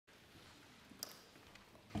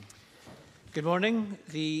Good morning.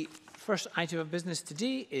 The first item of business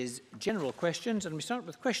today is general questions, and we start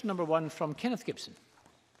with question number 1 from Kenneth Gibson.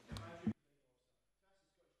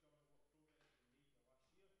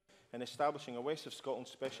 In establishing a West of Scotland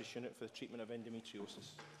specialist unit for the treatment of endometriosis.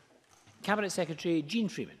 Cabinet Secretary Jean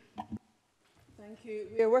Freeman. Thank you.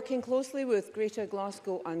 We are working closely with Greater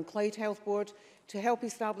Glasgow and Clyde Health Board to help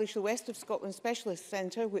establish the West of Scotland Specialist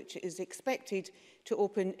Centre, which is expected to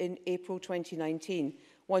open in April 2019.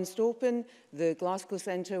 Once open, the Glasgow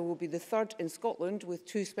Centre will be the third in Scotland, with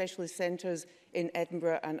 2 specialist centres in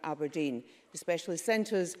Edinburgh and Aberdeen. The specialist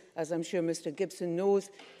centres, as I'm sure Mr Gibson knows,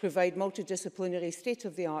 provide multidisciplinary,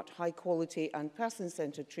 state-of-the-art, high-quality and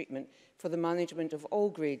person-centred treatment for the management of all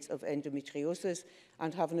grades of endometriosis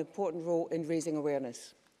and have an important role in raising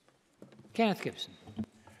awareness. Kenneth Gibson.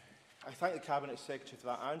 I thank the Cabinet Secretary for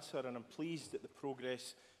that answer, and I'm pleased at the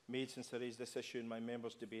progress made since I raised this issue in my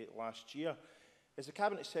members' debate last year. As the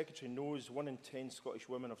Cabinet Secretary knows, 1 in 10 Scottish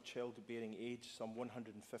women of childbearing age, some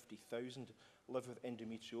 150,000, live with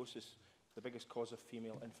endometriosis, the biggest cause of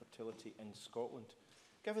female infertility in Scotland.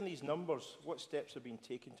 Given these numbers, what steps are being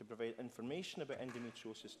taken to provide information about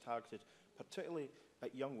endometriosis targeted particularly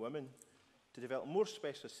at young women, to develop more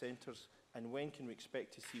specialist centres, and when can we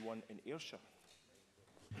expect to see one in Ayrshire?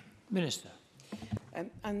 Minister.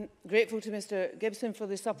 I'm grateful to Mr Gibson for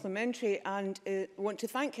the supplementary and want to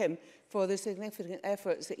thank him for the significant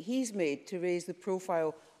efforts that he's made to raise the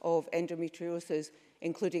profile of endometriosis,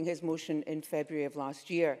 including his motion in February of last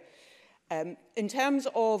year. In terms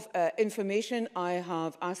of information, I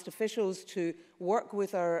have asked officials to work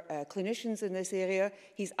with our clinicians in this area.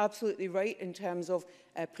 He's absolutely right in terms of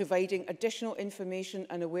providing additional information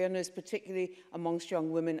and awareness, particularly amongst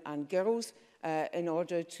young women and girls, in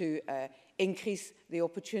order to increase the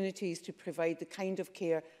opportunities to provide the kind of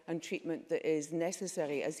care and treatment that is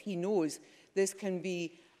necessary. As he knows, this can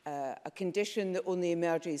be a condition that only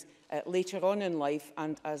emerges later on in life,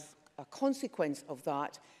 and as a consequence of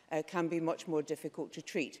that, can be much more difficult to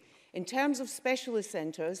treat. In terms of specialist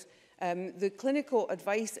centres, the clinical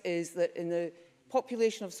advice is that in the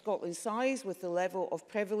population of Scotland's size, with the level of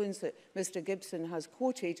prevalence that Mr Gibson has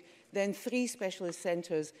quoted, then 3 specialist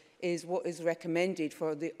centres is what is recommended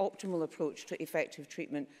for the optimal approach to effective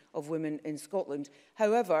treatment of women in Scotland.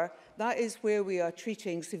 However, that is where we are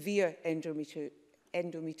treating severe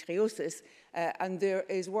endometriosis, and there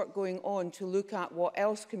is work going on to look at what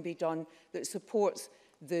else can be done that supports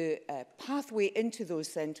the pathway into those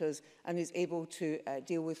centres and is able to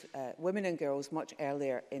deal with women and girls much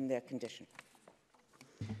earlier in their condition.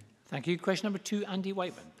 Thank you. Question number 2, Andy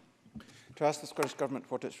Wightman. To ask the Scottish Government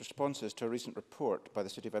what its response is to a recent report by the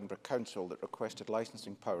City of Edinburgh Council that requested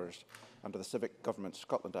licensing powers under the Civic Government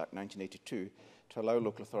Scotland Act 1982 to allow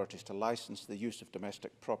local authorities to licence the use of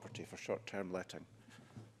domestic property for short-term letting.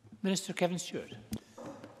 Minister Kevin Stewart.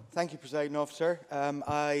 Thank you, Presiding Officer.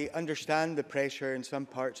 I understand the pressure in some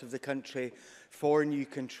parts of the country for new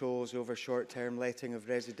controls over short-term letting of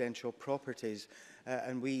residential properties,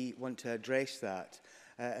 and we want to address that.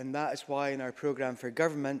 And that is why in our programme for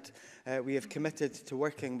government, we have committed to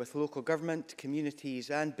working with local government,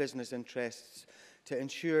 communities and business interests to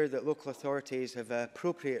ensure that local authorities have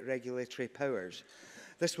appropriate regulatory powers.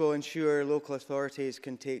 This will ensure local authorities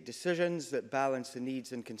can take decisions that balance the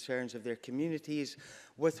needs and concerns of their communities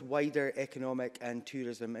with wider economic and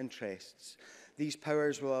tourism interests. These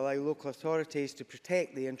powers will allow local authorities to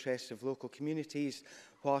protect the interests of local communities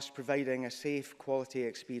whilst providing a safe, quality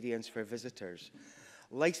experience for visitors.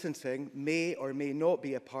 Licensing may or may not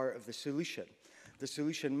be a part of the solution. The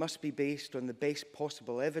solution must be based on the best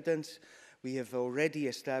possible evidence. We have already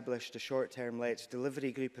established a short-term lets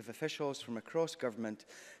delivery group of officials from across government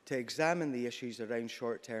to examine the issues around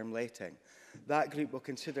short-term letting. That group will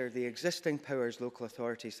consider the existing powers local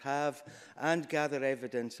authorities have and gather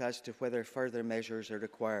evidence as to whether further measures are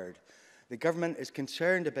required. The Government is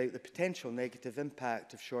concerned about the potential negative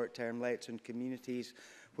impact of short-term lets on communities,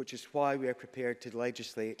 which is why we are prepared to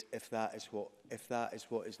legislate if that is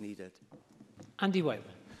what is needed. Andy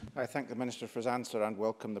Wightman. I thank the Minister for his answer and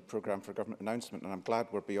welcome the programme for government announcement, and I'm glad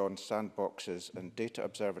we're beyond sandboxes and data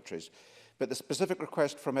observatories. But the specific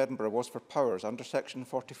request from Edinburgh was for powers under Section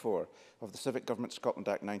 44 of the Civic Government Scotland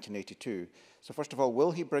Act 1982. So first of all,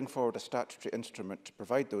 will he bring forward a statutory instrument to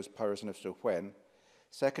provide those powers, and if so, when?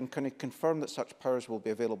 Second, can he confirm that such powers will be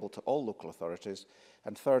available to all local authorities?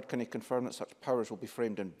 And third, can he confirm that such powers will be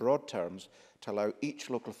framed in broad terms to allow each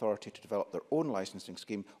local authority to develop their own licensing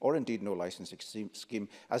scheme, or indeed no licensing scheme,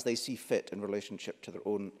 as they see fit in relationship to their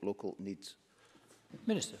own local needs?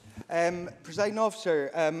 Minister. Presiding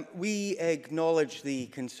Officer, we acknowledge the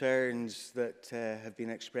concerns that have been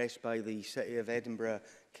expressed by the City of Edinburgh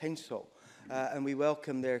Council. and we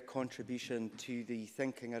welcome their contribution to the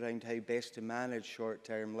thinking around how best to manage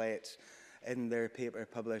short-term lets in their paper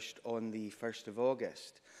published on the 1st of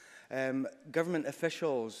August. Government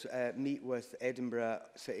officials meet with Edinburgh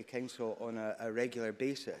City Council on a regular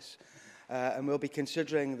basis, and we'll be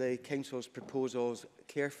considering the Council's proposals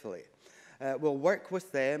carefully. We'll work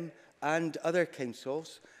with them and other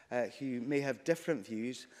councils who may have different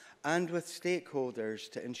views, and with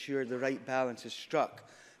stakeholders to ensure the right balance is struck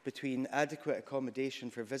between adequate accommodation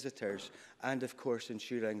for visitors and, of course,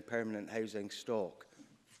 ensuring permanent housing stock.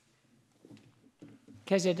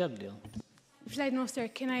 Kezia Dugdale. Presiding Officer,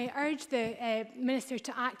 can I urge the Minister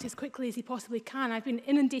to act as quickly as he possibly can? I've been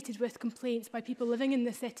inundated with complaints by people living in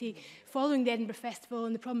the city following the Edinburgh Festival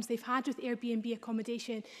and the problems they've had with Airbnb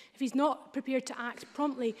accommodation. If he's not prepared to act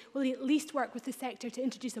promptly, will he at least work with the sector to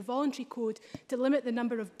introduce a voluntary code to limit the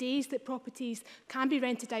number of days that properties can be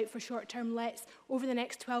rented out for short-term lets over the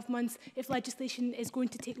next 12 months if legislation is going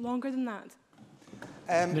to take longer than that?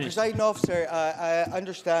 Presiding Officer, I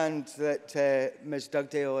understand that Ms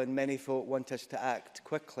Dugdale and many folk want us to act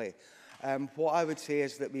quickly. What I would say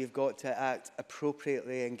is that we've got to act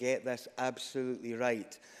appropriately and get this absolutely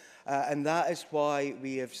right. And that is why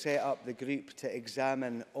we have set up the group to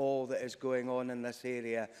examine all that is going on in this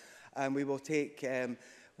area. And we will take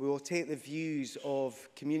the views of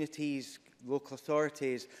communities, local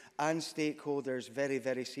authorities and stakeholders very,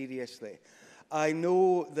 very seriously. I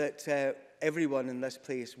know that everyone in this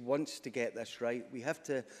place wants to get this right. We have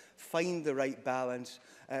to find the right balance.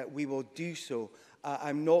 We will do so.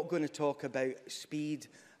 I'm not going to talk about speed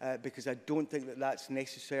because I don't think that that's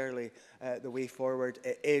necessarily the way forward.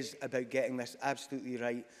 It is about getting this absolutely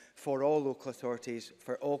right for all local authorities,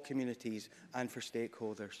 for all communities and for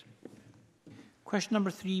stakeholders. Question number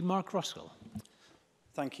 3, Mark Ruskell.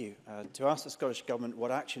 Thank you. To ask the Scottish Government what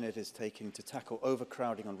action it is taking to tackle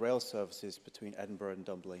overcrowding on rail services between Edinburgh and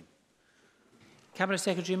Dunblane. Cabinet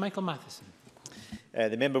Secretary Michael Matheson.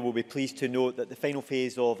 The member will be pleased to note that the final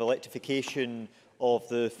phase of electrification of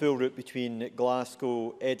the full route between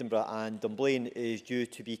Glasgow, Edinburgh and Dunblane is due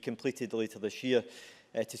to be completed later this year.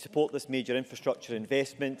 To support this major infrastructure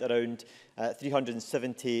investment, around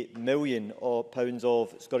 £370 million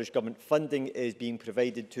of Scottish Government funding is being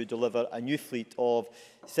provided to deliver a new fleet of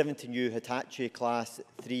 70 new Hitachi Class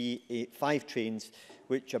 385 trains,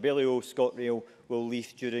 which Abellio ScotRail will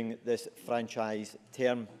lease during this franchise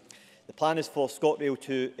term. The plan is for ScotRail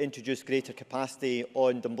to introduce greater capacity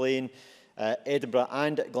on Dunblane, Edinburgh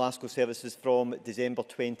and Glasgow services from December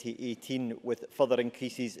 2018, with further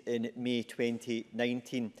increases in May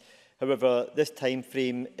 2019. However, this time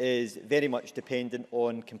frame is very much dependent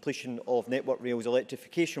on completion of Network Rail's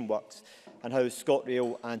electrification works and how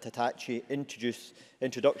ScotRail and Hitachi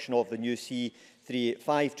introduction of the new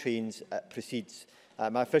C385 trains proceeds.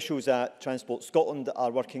 My officials at Transport Scotland are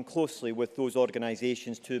working closely with those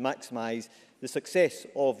organisations to maximise the success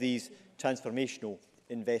of these transformational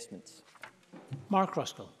investments. Mark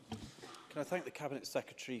Ruskell. Can I thank the Cabinet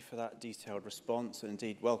Secretary for that detailed response and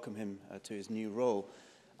indeed welcome him to his new role.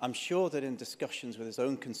 I'm sure that in discussions with his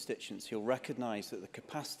own constituents he'll recognise that the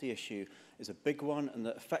capacity issue is a big one and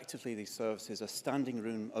that effectively these services are standing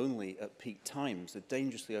room only at peak times. They're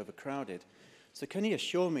dangerously overcrowded. So can he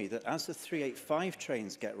assure me that as the 385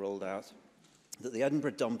 trains get rolled out, that the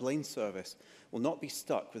Edinburgh Dunblane service will not be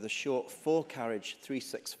stuck with the short 4-carriage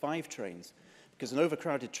 365 trains? Because an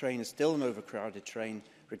overcrowded train is still an overcrowded train,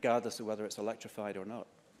 regardless of whether it's electrified or not.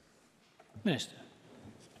 Minister.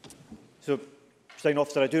 So, Presiding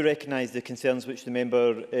Officer, I do recognise the concerns which the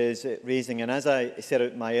member is raising, and as I set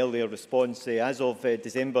out in my earlier response, as of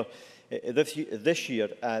December this year,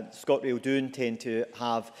 ScotRail do intend to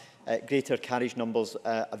have greater carriage numbers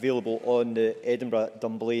available on the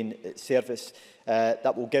Edinburgh-Dunblane service.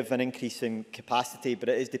 That will give an increase in capacity, but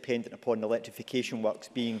it is dependent upon the electrification works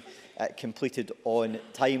being completed on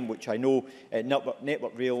time, which I know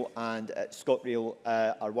Network Rail and ScotRail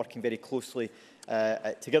are working very closely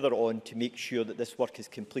together on to make sure that this work is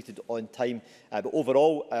completed on time. But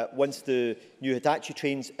overall, once the new Hitachi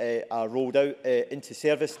trains are rolled out into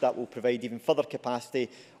service, that will provide even further capacity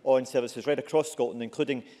on services right across Scotland,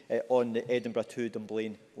 including on the Edinburgh to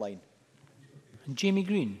Dunblane line. And Jamie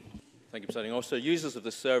Green. Thank you, Presiding Officer. Users of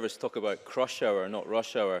this service talk about crush hour, not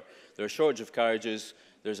rush hour. There are a shortage of carriages,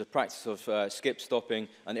 there's a practice of skip stopping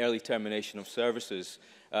and early termination of services.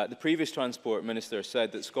 The previous Transport Minister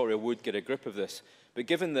said that ScotRail would get a grip of this, but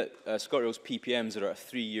given that ScotRail's PPMs are at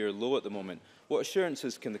a 3-year low at the moment, what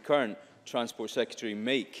assurances can the current Transport Secretary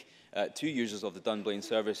make to users of the Dunblane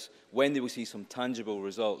service when they will see some tangible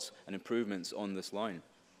results and improvements on this line?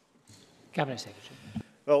 Cabinet Secretary.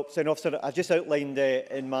 Well, Presiding Officer, I've just outlined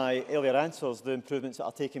in my earlier answers the improvements that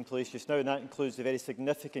are taking place just now, and that includes the very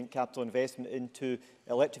significant capital investment into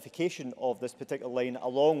electrification of this particular line,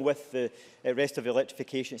 along with the rest of the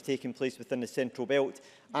electrification that's taking place within the Central Belt,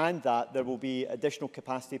 and that there will be additional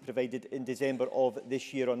capacity provided in December of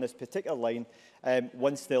this year on this particular line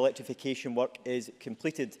once the electrification work is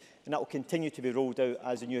completed, and that will continue to be rolled out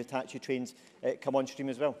as the new Hitachi trains come on stream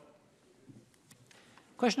as well.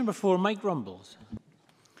 Question number 4, Mike Rumbles.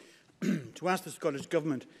 To ask the Scottish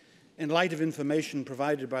Government, in light of information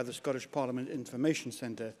provided by the Scottish Parliament Information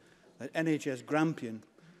Centre, that NHS Grampian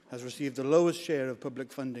has received the lowest share of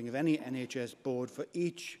public funding of any NHS board for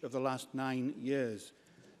each of the last 9 years,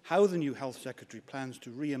 how the new Health Secretary plans to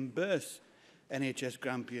reimburse NHS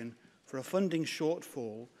Grampian for a funding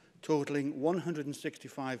shortfall totalling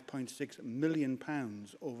 £165.6 million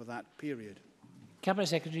over that period. Cabinet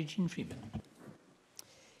Secretary Jean Freeman.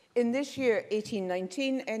 In this year,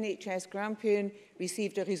 18-19, NHS Grampian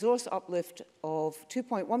received a resource uplift of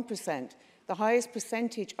 2.1%, the highest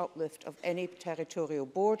percentage uplift of any territorial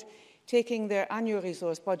board, taking their annual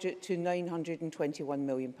resource budget to £921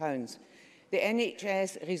 million. The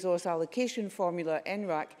NHS Resource Allocation Formula,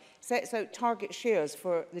 NRAC, sets out target shares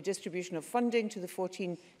for the distribution of funding to the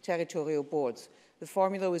 14 territorial boards. The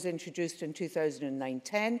formula was introduced in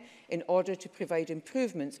 2009-10 in order to provide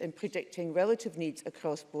improvements in predicting relative needs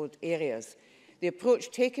across board areas. The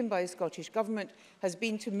approach taken by the Scottish Government has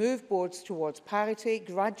been to move boards towards parity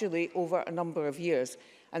gradually over a number of years,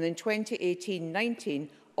 and in 2018-19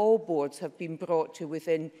 all boards have been brought to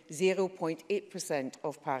within 0.8%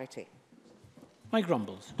 of parity. Mike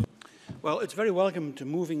Rumbles. Well, it's very welcome to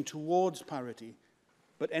moving towards parity,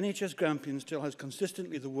 but NHS Grampian still has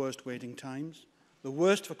consistently the worst waiting times, the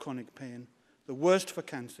worst for chronic pain, the worst for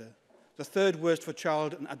cancer, the third worst for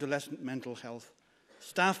child and adolescent mental health,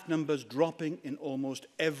 staff numbers dropping in almost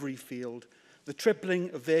every field, the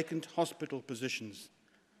tripling of vacant hospital positions.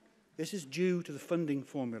 This is due to the funding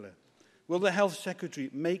formula. Will the Health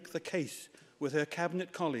Secretary make the case with her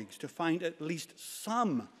Cabinet colleagues to find at least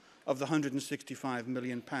some of the £165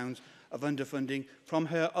 million of underfunding from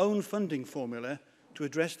her own funding formula to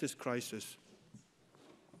address this crisis?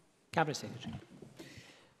 Cabinet Secretary.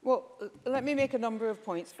 Well, let me make a number of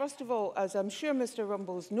points. First of all, as I'm sure Mr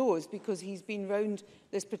Rumbles knows, because he's been round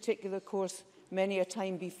this particular course many a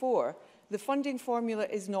time before, the funding formula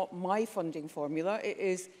is not my funding formula. It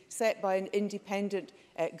is set by an independent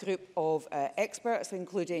group of experts,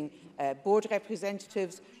 including board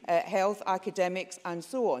representatives, health, academics, and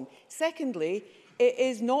so on. Secondly, it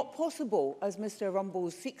is not possible, as Mr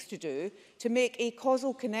Rumbles seeks to do, to make a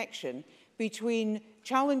causal connection between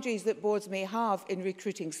challenges that boards may have in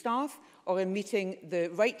recruiting staff or in meeting the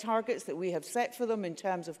right targets that we have set for them in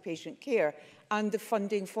terms of patient care and the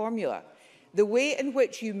funding formula. The way in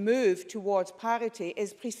which you move towards parity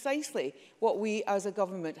is precisely what we as a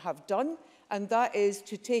government have done, and that is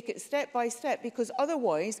to take it step by step, because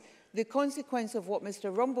otherwise the consequence of what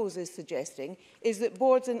Mr Rumbles is suggesting is that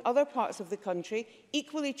boards in other parts of the country,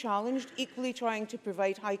 equally challenged, equally trying to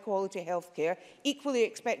provide high-quality healthcare, equally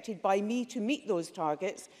expected by me to meet those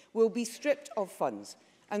targets, will be stripped of funds.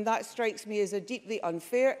 And that strikes me as a deeply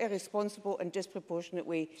unfair, irresponsible and disproportionate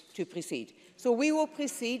way to proceed. So we will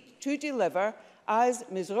proceed to deliver, as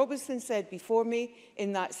Ms Robertson said before me,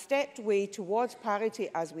 in that stepped way towards parity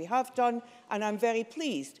as we have done, and I'm very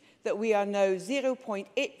pleased that we are now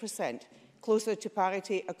 0.8% closer to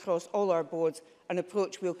parity across all our boards, an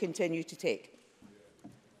approach we'll continue to take.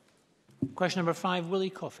 Question number 5,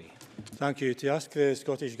 Willie Coffey. Thank you. To ask the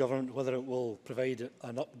Scottish Government whether it will provide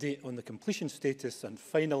an update on the completion status and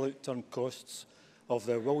final outturn costs of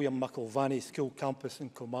the William McIlvanney School campus in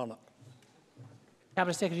Kilmarnock.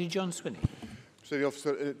 Cabinet Secretary John Swinney. Presiding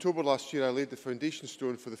Officer, in October last year I laid the foundation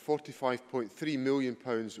stone for the £45.3 million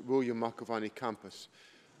William McIlvanney campus.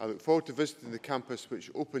 I look forward to visiting the campus, which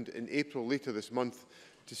opened in April later this month,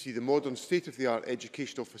 to see the modern state-of-the-art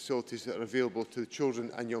educational facilities that are available to the children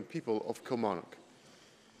and young people of Kilmarnock.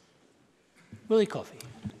 Willie Coffey.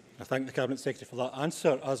 I thank the Cabinet Secretary for that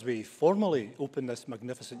answer as we formally open this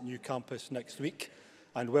magnificent new campus next week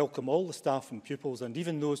and welcome all the staff and pupils and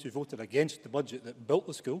even those who voted against the budget that built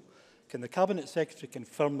the school. Can the Cabinet Secretary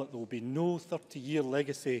confirm that there will be no 30-year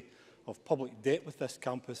legacy of public debt with this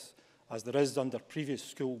campus, as there is under previous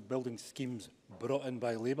school building schemes brought in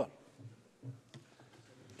by Labour?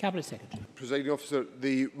 Cabinet Secretary. Presiding Officer,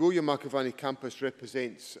 the William McIlvanney campus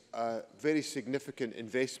represents a very significant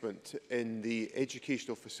investment in the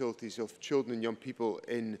educational facilities of children and young people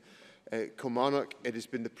in Kilmarnock. It has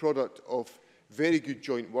been the product of very good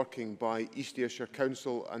joint working by East Ayrshire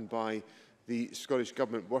Council and by the Scottish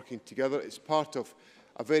Government working together. It's part of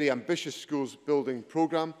a very ambitious schools building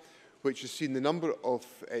programme, which has seen the number of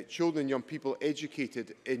children and young people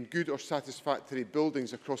educated in good or satisfactory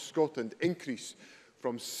buildings across Scotland increase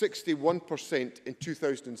from 61% in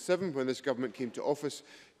 2007, when this government came to office,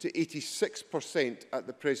 to 86% at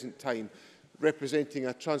the present time, representing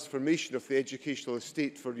a transformation of the educational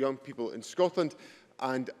estate for young people in Scotland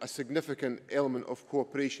and a significant element of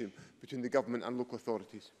cooperation between the government and local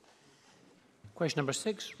authorities. Question number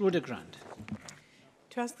 6, Rhoda Grant.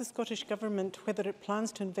 To ask the Scottish Government whether it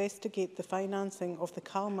plans to investigate the financing of the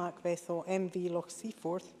Calmac vessel MV Loch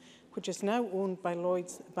Seaforth, which is now owned by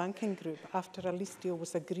Lloyds Banking Group after a lease deal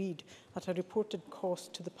was agreed at a reported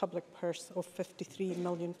cost to the public purse of £53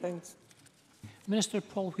 million. Minister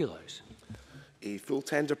Paul Wheelhouse. A full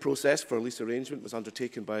tender process for a lease arrangement was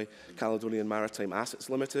undertaken by Caledonian Maritime Assets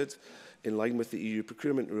Limited in line with the EU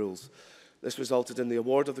procurement rules. This resulted in the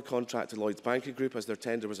award of the contract to Lloyds Banking Group as their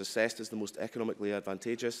tender was assessed as the most economically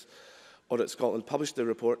advantageous. Audit Scotland published the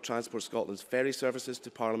report Transport Scotland's Ferry Services to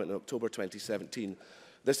Parliament in October 2017.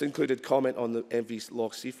 This included comment on the MV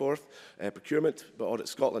Loch Seaforth procurement, but Audit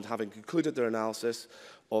Scotland, having concluded their analysis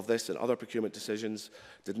of this and other procurement decisions,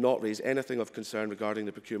 did not raise anything of concern regarding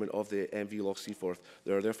the procurement of the MV Loch Seaforth.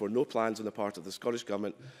 There are therefore no plans on the part of the Scottish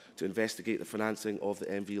Government to investigate the financing of the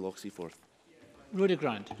MV Loch Seaforth. Rhoda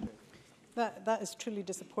Grant. That is truly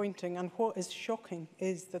disappointing, and what is shocking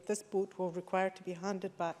is that this boat will require to be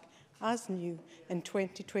handed back as new in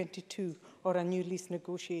 2022 or a new lease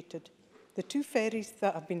negotiated. The two ferries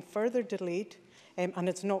that have been further delayed, and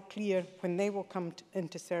it's not clear when they will come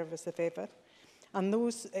into service, if ever, and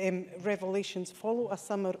those revelations follow a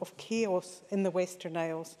summer of chaos in the Western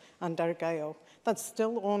Isles and Argyll. That's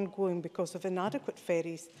still ongoing because of inadequate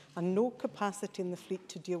ferries and no capacity in the fleet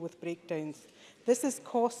to deal with breakdowns. This is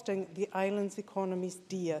costing the island's economies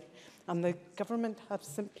dear, and the government have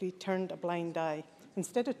simply turned a blind eye.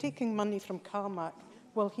 Instead of taking money from Calmac,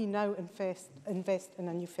 will he now invest in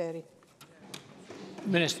a new ferry?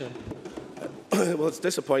 Minister. Well, it's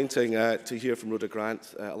disappointing to hear from Rhoda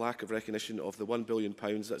Grant a lack of recognition of the £1 billion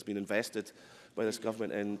that's been invested by this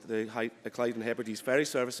government in the Clyde and Hebrides ferry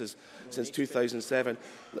services since 2007.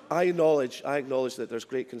 I acknowledge that there's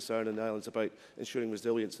great concern in the islands about ensuring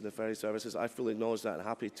resilience in the ferry services. I fully acknowledge that and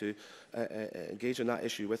happy to engage in that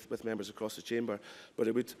issue with members across the chamber. But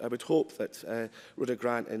I would hope that Rhoda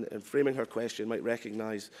Grant, in framing her question, might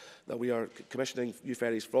recognise that we are commissioning new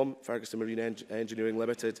ferries from Ferguson Marine Engineering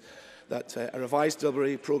Limited, that a revised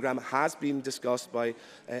delivery programme has been discussed by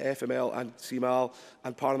FML and CMAL,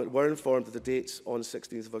 and Parliament were informed of the dates on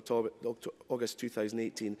 16th of August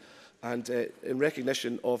 2018. And in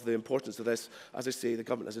recognition of the importance of this, as I say, the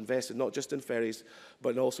government has invested not just in ferries,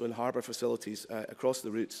 but also in harbour facilities across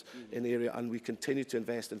the routes in the area, and we continue to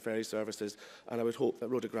invest in ferry services, and I would hope that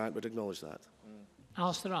Rhoda Grant would acknowledge that.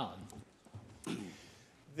 Alistair Allen.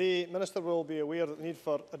 The Minister will be aware that the need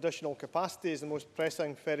for additional capacity is the most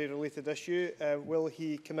pressing ferry-related issue. Will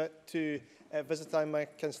he commit to visiting my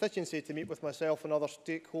constituency to meet with myself and other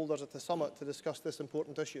stakeholders at the summit to discuss this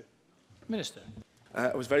important issue? Minister.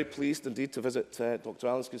 I was very pleased indeed to visit Dr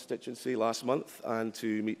Allen's constituency last month and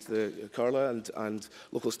to meet the Curla and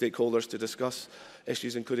local stakeholders to discuss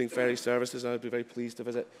issues including ferry services. And I'd be very pleased to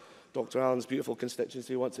visit Dr Allen's beautiful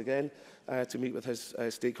constituency once again to meet with his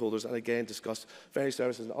stakeholders and again discuss ferry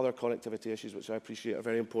services and other connectivity issues which I appreciate are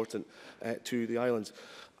very important to the islands.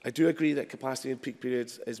 I do agree that capacity in peak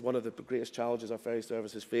periods is one of the greatest challenges our ferry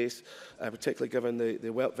services face, particularly given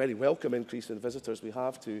the very welcome increase in visitors we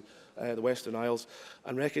have to the Western Isles,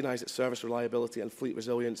 and recognise that service reliability and fleet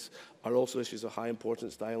resilience are also issues of high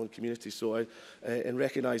importance to island communities. So in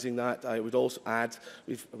recognising that, I would also add,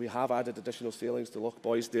 we have added additional sailings to Loch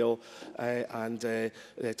Boysdale and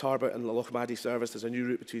Tarbert and the Loch Maddie service. There's a new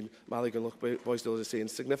route between Mallig and Loch Boysdale, as I say, and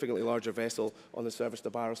significantly larger vessel on the service to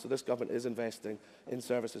Barrow. So this government is investing in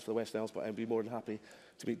services for the West Isles, but I'd be more than happy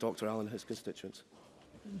to meet Dr Allen and his constituents.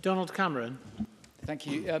 Donald Cameron. Thank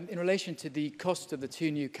you. In relation to the cost of the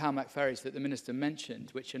two new Calmac ferries that the Minister mentioned,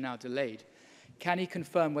 which are now delayed, can he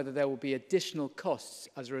confirm whether there will be additional costs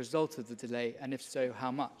as a result of the delay, and if so,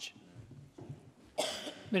 how much?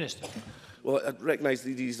 Minister. Well, I recognise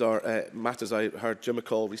these are matters I heard Jim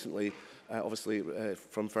McCall recently, obviously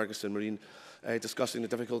from Ferguson Marine, discussing the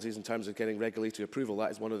difficulties in terms of getting regulatory approval.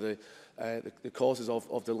 That is one of the causes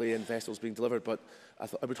of delay in vessels being delivered. But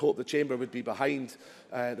I would hope the Chamber would be behind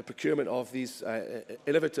the procurement of these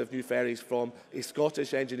innovative new ferries from a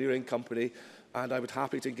Scottish engineering company. And I would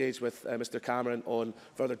happy to engage with Mr Cameron on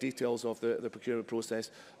further details of the procurement process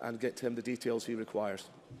and get him the details he requires.